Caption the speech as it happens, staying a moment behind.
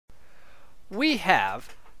we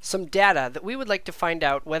have some data that we would like to find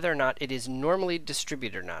out whether or not it is normally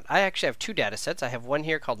distributed or not. I actually have two data sets. I have one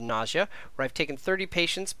here called nausea, where I've taken 30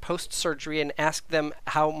 patients post-surgery and asked them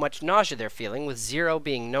how much nausea they're feeling, with 0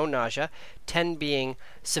 being no nausea, 10 being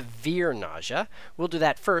severe nausea. We'll do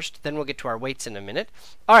that first, then we'll get to our weights in a minute.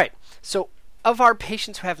 All right, so of our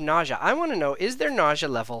patients who have nausea, I want to know, is their nausea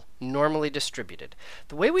level normally distributed?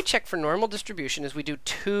 The way we check for normal distribution is we do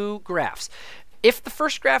two graphs. If the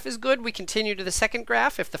first graph is good, we continue to the second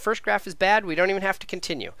graph. If the first graph is bad, we don't even have to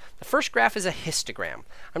continue. The first graph is a histogram.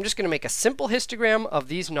 I'm just going to make a simple histogram of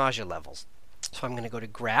these nausea levels. So I'm going to go to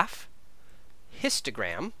Graph,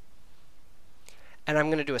 Histogram, and I'm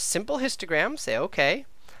going to do a simple histogram, say OK,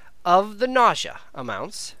 of the nausea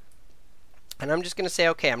amounts. And I'm just going to say,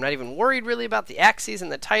 OK, I'm not even worried really about the axes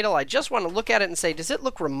and the title. I just want to look at it and say, does it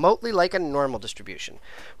look remotely like a normal distribution?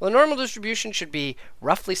 Well, a normal distribution should be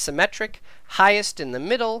roughly symmetric, highest in the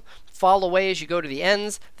middle, fall away as you go to the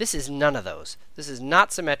ends. This is none of those. This is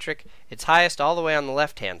not symmetric. It's highest all the way on the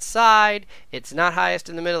left-hand side. It's not highest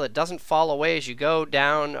in the middle. It doesn't fall away as you go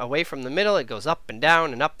down away from the middle. It goes up and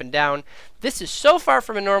down and up and down. This is so far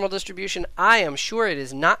from a normal distribution, I am sure it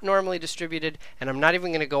is not normally distributed, and I'm not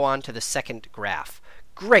even going to go on to the second graph.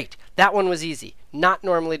 Great. That one was easy. Not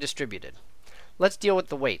normally distributed. Let's deal with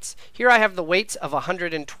the weights. Here I have the weights of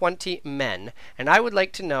 120 men, and I would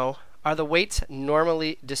like to know, are the weights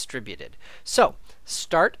normally distributed? So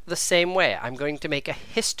start the same way. I'm going to make a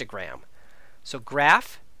histogram. So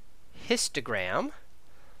graph, histogram,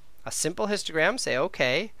 a simple histogram. Say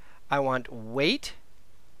OK. I want weight,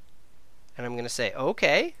 and I'm going to say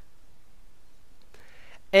OK.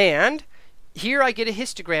 And here I get a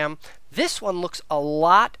histogram. This one looks a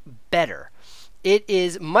lot better. It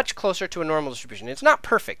is much closer to a normal distribution. It's not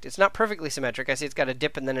perfect. It's not perfectly symmetric. I see it's got a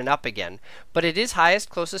dip and then an up again. But it is highest,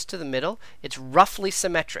 closest to the middle. It's roughly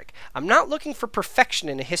symmetric. I'm not looking for perfection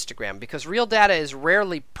in a histogram because real data is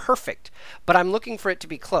rarely perfect. But I'm looking for it to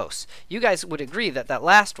be close. You guys would agree that that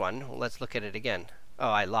last one, well, let's look at it again. Oh,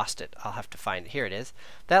 I lost it. I'll have to find it. Here it is.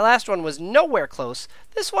 That last one was nowhere close.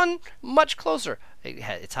 This one, much closer.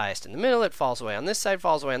 It's highest in the middle. It falls away on this side,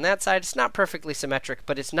 falls away on that side. It's not perfectly symmetric,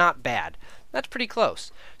 but it's not bad. That's pretty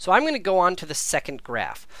close. So I'm going to go on to the second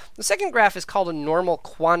graph. The second graph is called a normal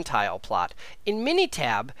quantile plot. In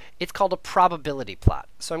Minitab, it's called a probability plot.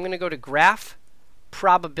 So I'm going to go to Graph,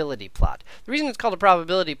 Probability plot. The reason it's called a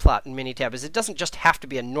probability plot in Minitab is it doesn't just have to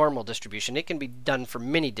be a normal distribution. It can be done for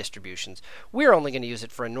many distributions. We're only going to use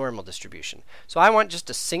it for a normal distribution. So I want just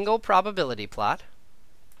a single probability plot.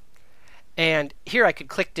 And here I could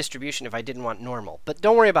click distribution if I didn't want normal. But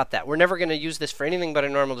don't worry about that. We're never going to use this for anything but a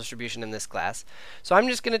normal distribution in this class. So I'm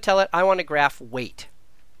just going to tell it I want to graph weight.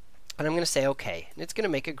 And I'm going to say OK. And it's going to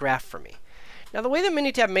make a graph for me. Now, the way that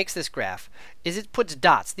Minitab makes this graph is it puts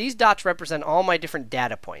dots. These dots represent all my different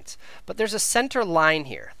data points. But there's a center line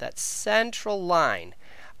here, that central line.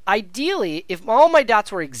 Ideally, if all my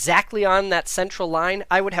dots were exactly on that central line,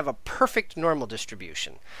 I would have a perfect normal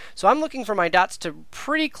distribution. So I'm looking for my dots to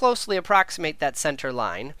pretty closely approximate that center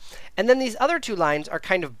line. And then these other two lines are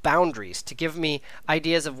kind of boundaries to give me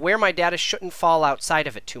ideas of where my data shouldn't fall outside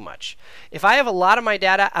of it too much. If I have a lot of my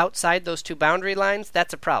data outside those two boundary lines,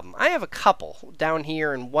 that's a problem. I have a couple down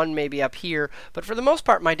here and one maybe up here, but for the most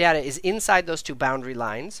part, my data is inside those two boundary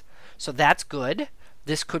lines. So that's good.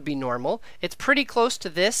 This could be normal. It's pretty close to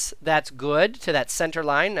this. That's good. To that center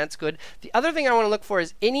line. That's good. The other thing I want to look for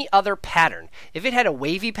is any other pattern. If it had a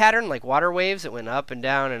wavy pattern, like water waves, it went up and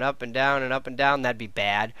down and up and down and up and down, that'd be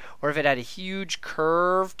bad. Or if it had a huge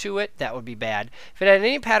curve to it, that would be bad. If it had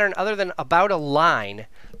any pattern other than about a line,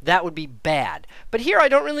 that would be bad. But here I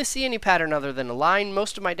don't really see any pattern other than a line.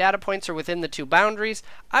 Most of my data points are within the two boundaries.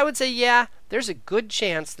 I would say, yeah, there's a good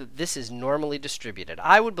chance that this is normally distributed.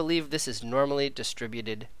 I would believe this is normally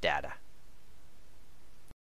distributed data.